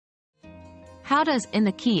How does in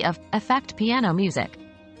the key of affect piano music?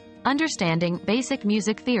 Understanding basic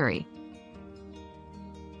music theory.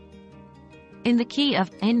 In the key of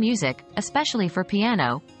in music, especially for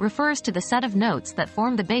piano, refers to the set of notes that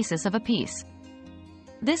form the basis of a piece.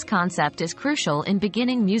 This concept is crucial in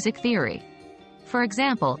beginning music theory. For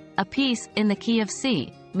example, a piece in the key of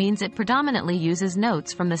C means it predominantly uses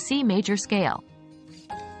notes from the C major scale.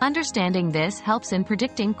 Understanding this helps in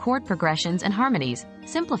predicting chord progressions and harmonies,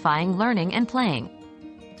 simplifying learning and playing.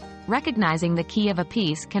 Recognizing the key of a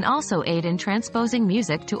piece can also aid in transposing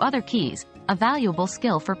music to other keys, a valuable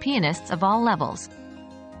skill for pianists of all levels.